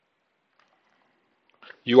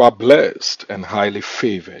You are blessed and highly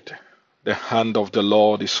favored. The hand of the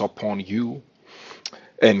Lord is upon you,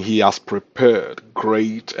 and He has prepared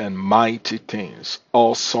great and mighty things,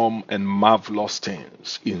 awesome and marvelous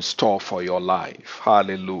things in store for your life.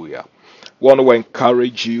 Hallelujah. Want to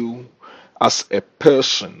encourage you as a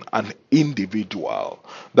person, an individual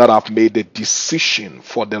that have made a decision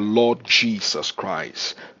for the Lord Jesus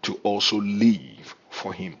Christ to also live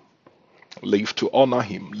for Him, live to honor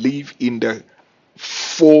Him, live in the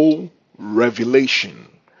full revelation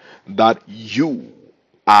that you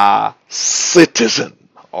are citizen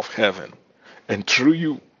of heaven, and through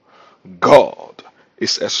you God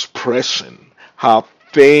is expressing how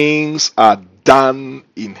things are done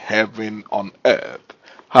in heaven on earth.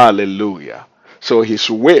 Hallelujah. So his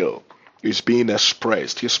will is being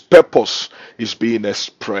expressed, his purpose is being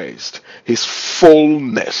expressed, his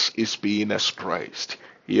fullness is being expressed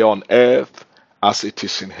here on earth as it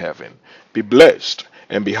is in heaven. Be blessed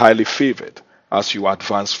and be highly favored as you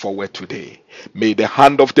advance forward today. May the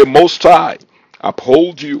hand of the Most High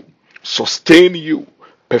uphold you, sustain you,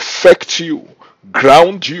 perfect you,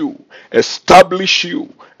 ground you, establish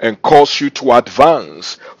you, and cause you to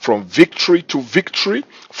advance from victory to victory,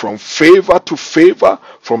 from favor to favor,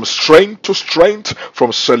 from strength to strength,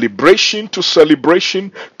 from celebration to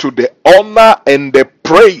celebration, to the honor and the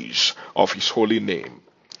praise of His holy name.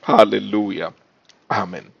 Hallelujah.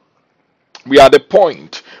 Amen. We are at the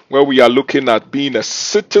point where we are looking at being a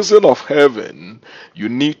citizen of heaven. You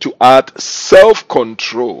need to add self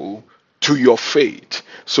control to your faith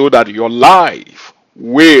so that your life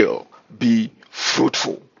will be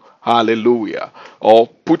fruitful. Hallelujah. Or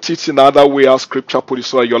put it in another way, as scripture put it,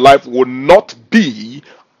 so that your life will not be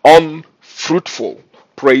unfruitful.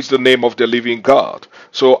 Praise the name of the living God.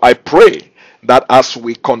 So I pray that as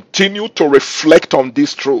we continue to reflect on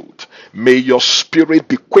this truth, may your spirit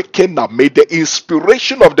be quickened up. May the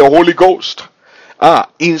inspiration of the Holy Ghost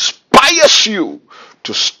inspires you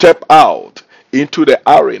to step out into the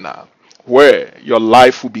arena where your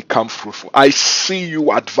life will become fruitful. I see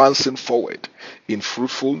you advancing forward in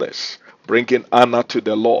fruitfulness, bringing honor to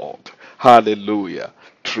the Lord. Hallelujah.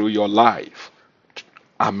 Through your life.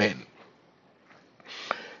 Amen.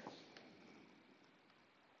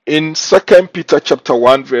 In 2 Peter chapter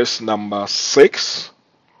 1 verse number 6,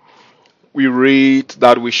 we read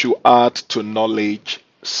that we should add to knowledge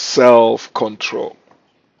self-control.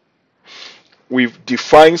 We've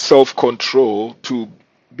defined self-control to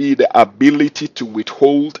be the ability to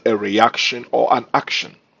withhold a reaction or an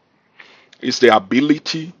action. It's the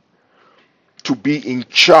ability to be in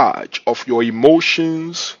charge of your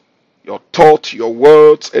emotions, your thoughts, your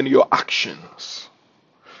words, and your actions.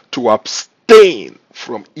 To abstain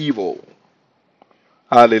from evil.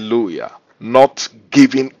 Hallelujah. Not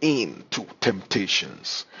giving in to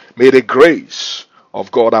temptations. May the grace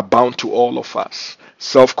of God abound to all of us.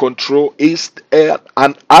 Self-control is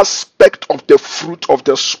an aspect of the fruit of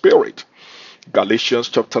the Spirit. Galatians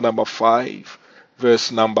chapter number 5,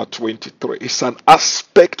 verse number 23. It's an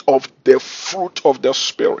aspect of the fruit of the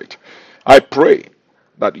Spirit. I pray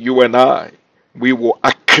that you and I, we will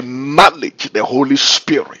acknowledge the Holy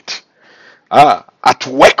Spirit at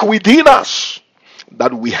work within us,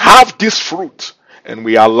 that we have this fruit and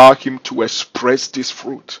we allow Him to express this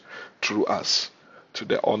fruit through us to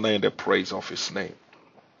the honor and the praise of His name.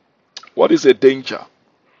 What is the danger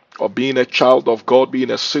of being a child of God,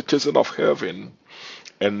 being a citizen of heaven,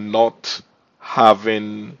 and not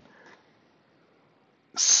having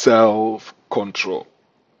self control?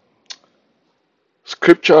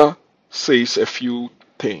 Scripture says a few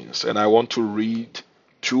things, and I want to read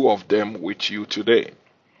two of them with you today.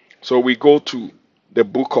 So we go to the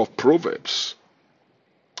book of Proverbs.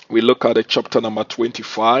 We look at the chapter number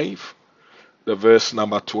 25, the verse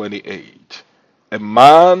number 28. A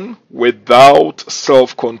man without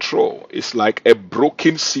self-control is like a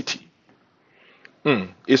broken city.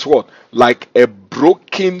 It's what? Like a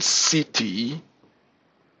broken city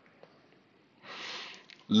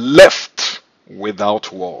left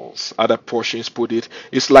without walls. Other portions put it,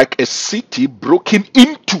 it's like a city broken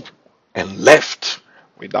into and left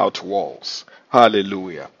without walls.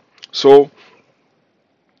 Hallelujah. So,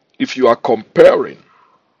 if you are comparing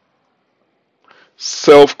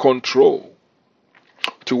self-control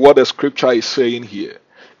to what the scripture is saying here,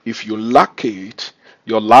 if you lack it,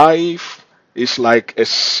 your life is like a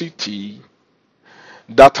city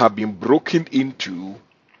that have been broken into.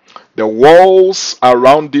 The walls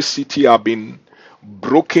around this city have been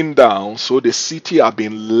broken down, so the city have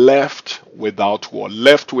been left without wall,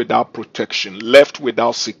 left without protection, left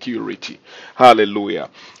without security. Hallelujah.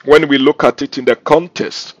 When we look at it in the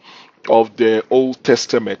context of the Old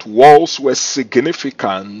Testament, walls were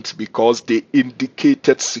significant because they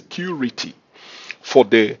indicated security for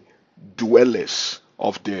the dwellers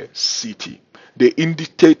of the city. They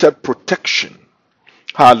indicated protection.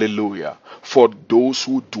 Hallelujah. For those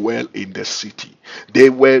who dwell in the city. They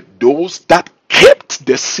were those that kept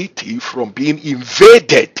the city from being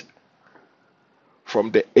invaded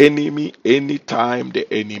from the enemy anytime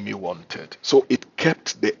the enemy wanted. So it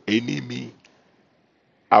kept the enemy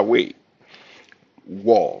away.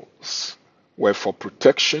 Walls were for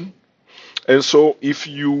protection. And so if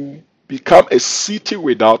you become a city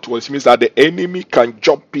without walls, it means that the enemy can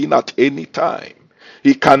jump in at any time.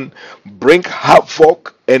 He can bring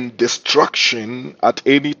havoc and destruction at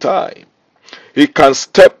any time. He can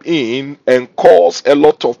step in and cause a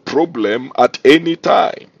lot of problem at any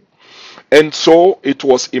time. And so it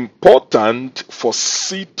was important for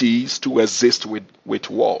cities to exist with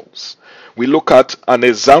walls. We look at an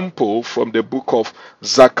example from the book of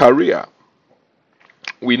Zechariah.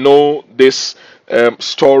 We know this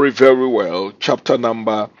story very well, chapter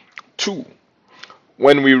number 2.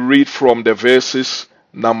 When we read from the verses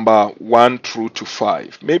number 1 through to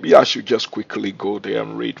 5. Maybe I should just quickly go there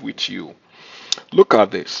and read with you. Look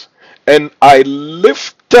at this. And I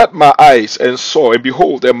lifted my eyes and saw, and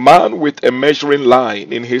behold, a man with a measuring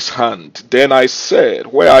line in his hand. Then I said,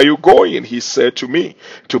 Where are you going? He said to me,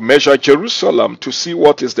 To measure Jerusalem, to see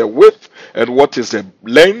what is the width and what is the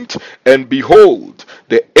length. And behold,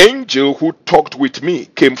 the angel who talked with me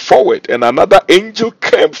came forward, and another angel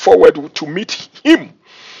came forward to meet him,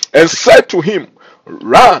 and said to him,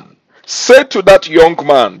 Run, say to that young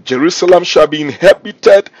man, Jerusalem shall be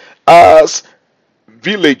inhabited as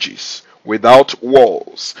villages without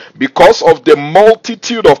walls, because of the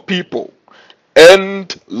multitude of people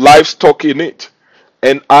and livestock in it.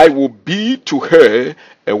 And I will be to her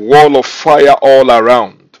a wall of fire all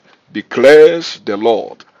around, declares the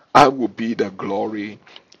Lord. I will be the glory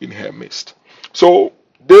in her midst. So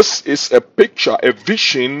this is a picture, a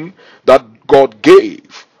vision that God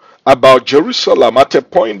gave about Jerusalem at a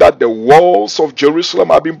point that the walls of Jerusalem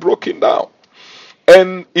have been broken down.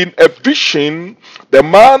 And in a vision, the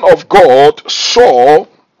man of God saw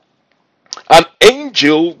an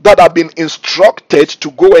angel that had been instructed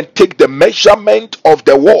to go and take the measurement of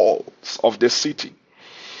the walls of the city.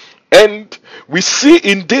 And we see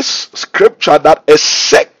in this scripture that a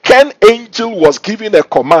second angel was given a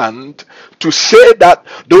command to say that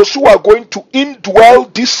those who are going to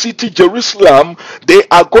indwell this city, Jerusalem, they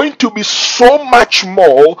are going to be so much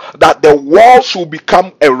more that the walls will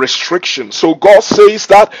become a restriction. So God says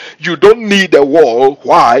that you don't need a wall.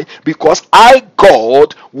 Why? Because I,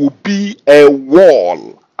 God, will be a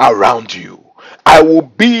wall around you. I will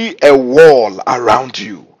be a wall around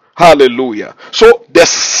you. Hallelujah. So the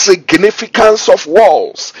significance of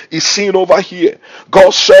walls is seen over here.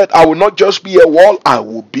 God said, I will not just be a wall, I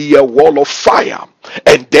will be a wall of fire.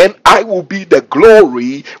 And then I will be the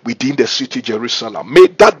glory within the city Jerusalem. May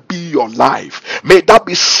that be your life. May that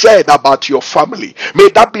be said about your family. May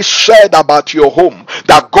that be said about your home.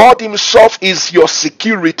 That God himself is your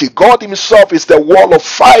security. God himself is the wall of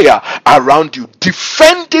fire around you,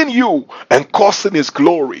 defending you and causing his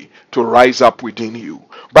glory to rise up within you.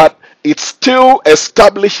 But it still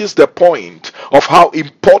establishes the point of how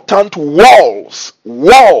important walls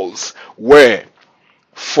were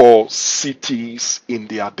for cities in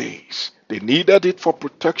their days. They needed it for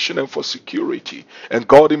protection and for security. And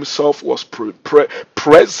God himself was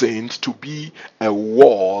present to be a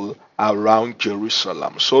wall around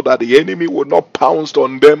Jerusalem, so that the enemy would not pounce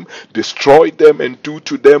on them, destroy them, and do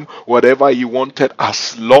to them whatever he wanted,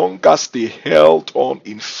 as long as they held on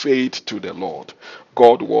in faith to the Lord.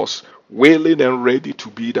 God was willing and ready to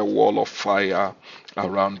be the wall of fire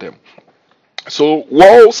around them. So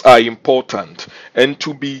walls are important, and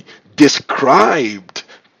to be described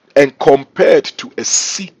and compared to a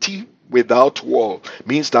city without wall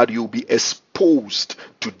means that you'll be exposed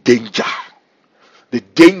to danger. The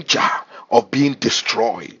danger of being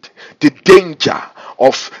destroyed, the danger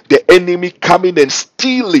of the enemy coming and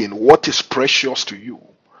stealing what is precious to you.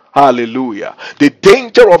 Hallelujah. The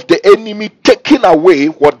danger of the enemy taking away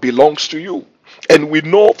what belongs to you. And we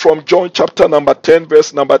know from John chapter number 10,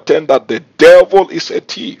 verse number 10, that the devil is a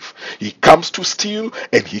thief. He comes to steal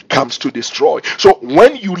and he comes to destroy. So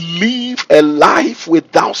when you live a life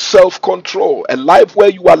without self-control, a life where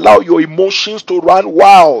you allow your emotions to run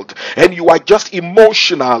wild, and you are just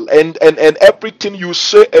emotional, and everything you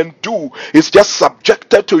say and do is just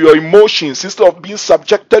subjected to your emotions instead of being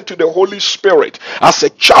subjected to the Holy Spirit, as a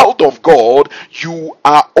child of God, you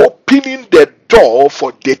are opening the door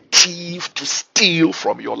for the thief to steal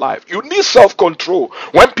from your life. You need self-control.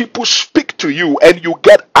 When people speak to you and you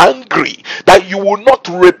get angry, that you will not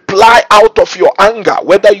reply out of your anger,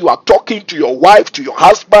 whether you are talking to your wife, to your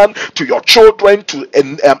husband, to your children, to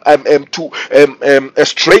a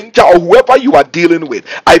stranger or whoever you are dealing with.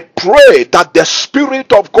 I pray that the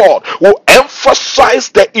Spirit of God will emphasize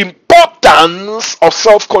the importance of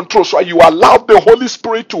self-control, so you allow the Holy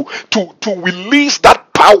Spirit to release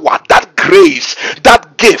that power, that grace,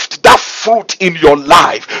 that gift, that fruit in your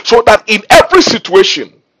life, so that in every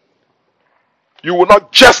situation you will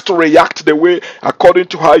not just react the way according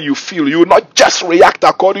to how you feel. You will not just react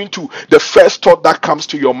according to the first thought that comes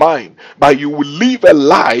to your mind, but you will live a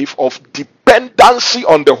life of dependency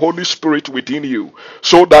on the Holy Spirit within you,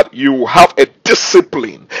 so that you have a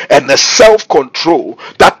discipline and a self-control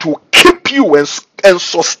that will keep you and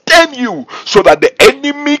sustain you, so that the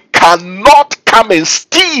enemy cannot come and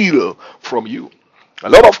steal from you. A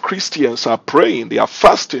lot of Christians are praying, they are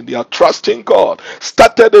fasting, they are trusting God,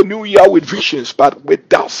 started a new year with visions, but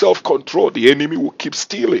without self-control, the enemy will keep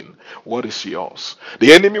stealing what is yours.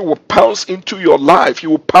 The enemy will pounce into your life, he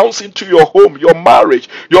will pounce into your home, your marriage,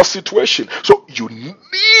 your situation. So you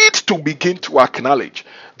need to begin to acknowledge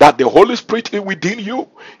that the Holy Spirit is within you.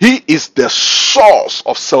 He is the source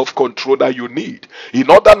of self-control that you need, in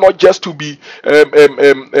order not just to be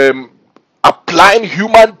applying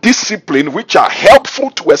human discipline, which are helpful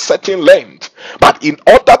to a certain length, but in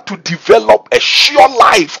order to develop a sure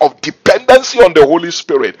life of dependency on the Holy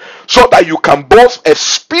Spirit, so that you can both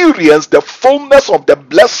experience the fullness of the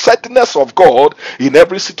blessedness of God in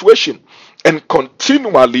every situation and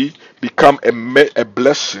continually become a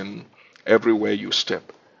blessing everywhere you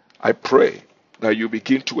step. I pray that you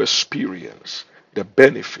begin to experience the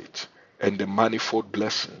benefit and the manifold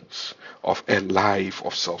blessings of a life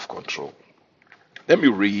of self-control. Let me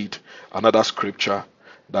read another scripture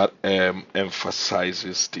that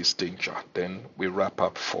emphasizes this danger. Then we wrap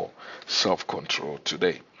up for self-control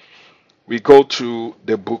today. We go to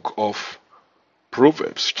the book of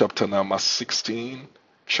Proverbs, chapter number 16.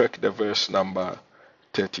 Check the verse number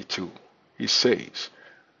 32. He says,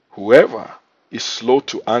 "Whoever is slow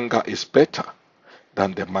to anger is better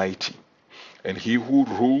than the mighty, and he who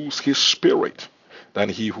rules his spirit than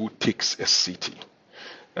he who takes a city."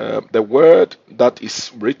 The word that is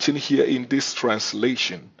written here in this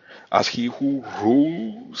translation as "he who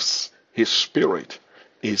rules his spirit"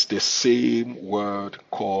 is the same word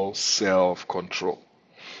called self-control.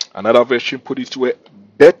 Another version put it to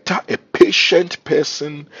better a patient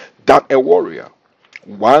person than a warrior,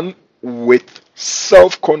 one with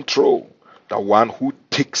self-control, the one who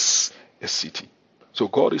takes a city. So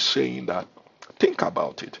God is saying that, think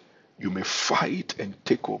about it. You may fight and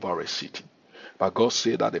take over a city, but God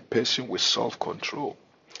said that a person with self-control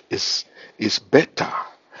is better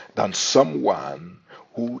than someone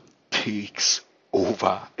who takes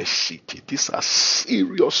over a city. These are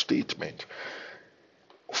serious statements.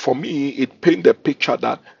 For me, it paints the picture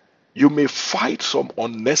that you may fight some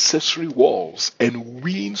unnecessary wars and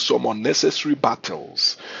win some unnecessary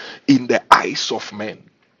battles in the eyes of men.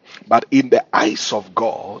 But in the eyes of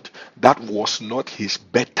God, that was not his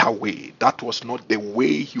better way. That was not the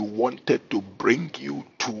way he wanted to bring you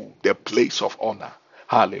to the place of honor.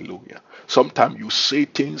 Hallelujah. Sometimes you say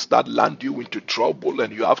things that land you into trouble,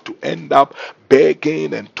 and you have to end up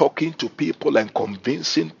begging and talking to people and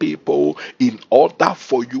convincing people in order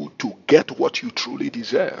for you to get what you truly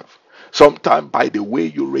deserve. Sometimes by the way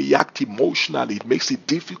you react emotionally, it makes it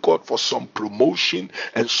difficult for some promotion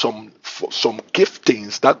and some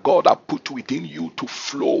giftings that God has put within you to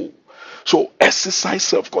flow. So exercise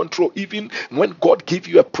self-control. Even when God gives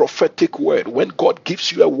you a prophetic word, when God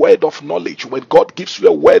gives you a word of knowledge, when God gives you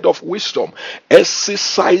a word of wisdom,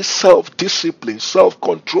 exercise self-discipline,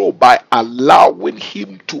 self-control by allowing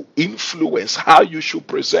him to influence how you should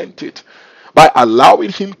present it, by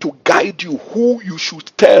allowing him to guide you who you should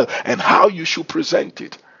tell and how you should present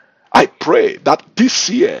it. I pray that this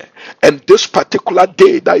year and this particular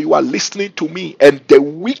day that you are listening to me, and the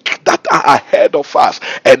week that are ahead of us,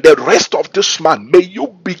 and the rest of this month, may you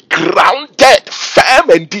be grounded firm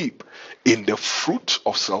and deep in the fruit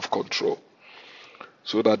of self-control,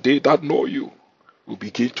 so that they that know you will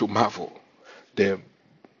begin to marvel the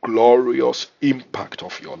glorious impact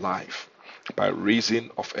of your life by reason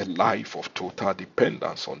of a life of total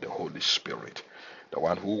dependence on the Holy Spirit, the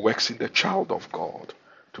one who works in the child of God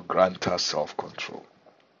to grant us self-control.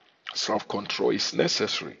 Self-control is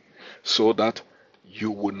necessary so that you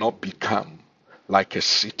will not become like a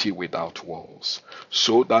city without walls,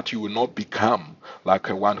 so that you will not become like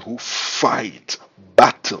a one who fight,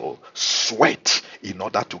 battle, sweat in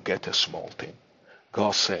order to get a small thing.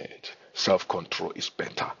 God said self-control is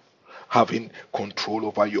better. Having control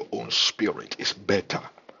over your own spirit is better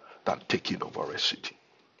than taking over a city.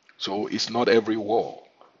 So it's not every war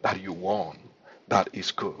that you won that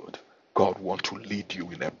is good. God wants to lead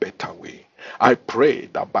you in a better way. I pray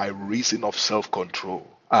that by reason of self-control,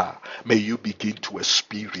 may you begin to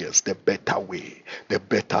experience the better way, the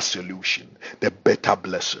better solution, the better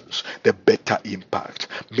blessings, the better impact.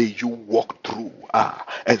 May you walk through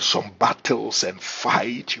and some battles and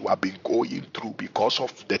fight you have been going through because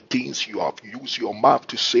of the things you have used your mouth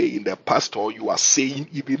to say in the past, or you are saying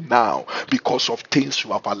even now, because of things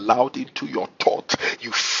you have allowed into your thought.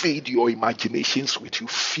 You feed your imaginations with, you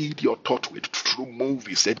feed your thought with through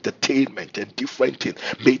movies, entertainment, and different things.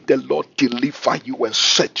 May the Lord deliver you and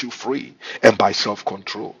set you free, and by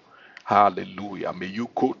self-control. Hallelujah. May you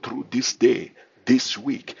go through this day, this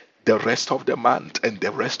week, the rest of the month, and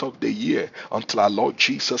the rest of the year until our Lord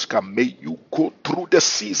Jesus come. May you go through the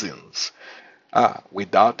seasons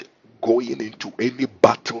without going into any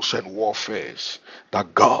battles and warfares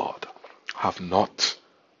that God have not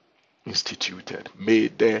instituted. May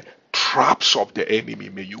the traps of the enemy,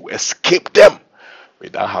 may you escape them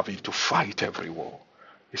without having to fight every war.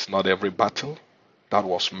 It's not every battle that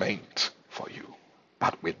was meant for you,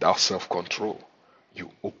 but without self-control, you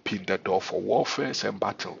open the door for warfares and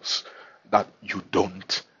battles that you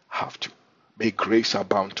don't have to. May grace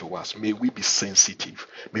abound to us. May we be sensitive.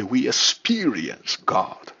 May we experience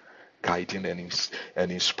God guiding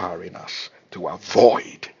and inspiring us to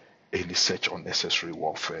avoid any such unnecessary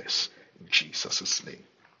warfares. In Jesus' name.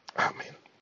 Amen.